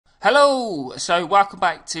Hello! So welcome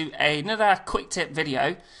back to another quick tip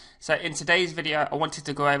video. So in today's video I wanted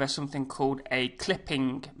to go over something called a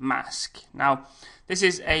clipping mask. Now this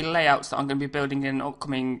is a layout that I'm going to be building in an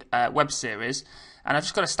upcoming web series, and I've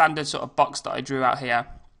just got a standard sort of box that I drew out here,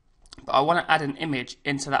 but I want to add an image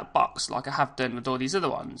into that box like I have done with all these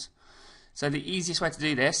other ones. So the easiest way to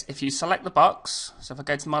do this, if you select the box, so if I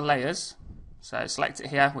go to my layers, so select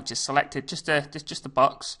it here, which is selected, just the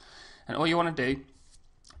box, and all you want to do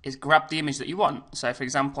is grab the image that you want. So for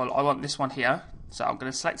example, I want this one here, so I'm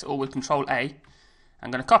going to select it all with Control A. I'm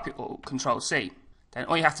going to copy it all, Control C. Then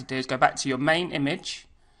all you have to do is go back to your main image,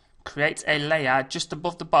 create a layer just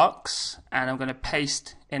above the box, and I'm going to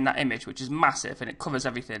paste in that image, which is massive and it covers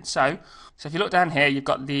everything. So if you look down here, you've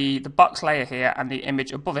got the box layer here and the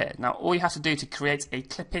image above it. Now all you have to do to create a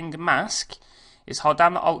clipping mask is hold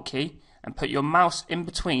down the Alt key and put your mouse in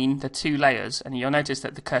between the two layers, and you'll notice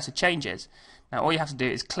that the cursor changes. Now all you have to do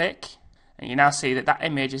is click, and you now see that that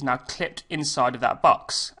image is now clipped inside of that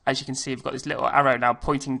box. As you can see, we've got this little arrow now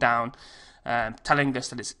pointing down, telling us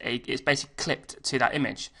that it's basically clipped to that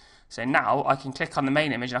image. So now I can click on the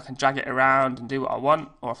main image and I can drag it around and do what I want,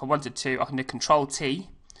 or if I wanted to I can do Control T,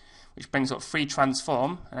 which brings up free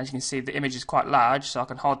transform, and as you can see the image is quite large, so I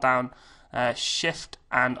can hold down Shift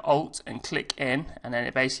and Alt and click in, and then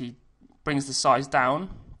it basically brings the size down.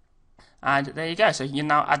 And there you go. So you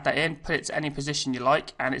now add that in, put it to any position you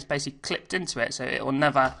like, and it's basically clipped into it, so it will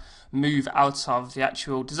never move out of the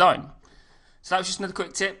actual design. So that was just another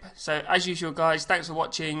quick tip. So as usual guys, thanks for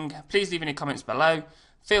watching. Please leave any comments below.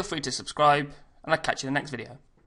 Feel free to subscribe, and I'll catch you in the next video.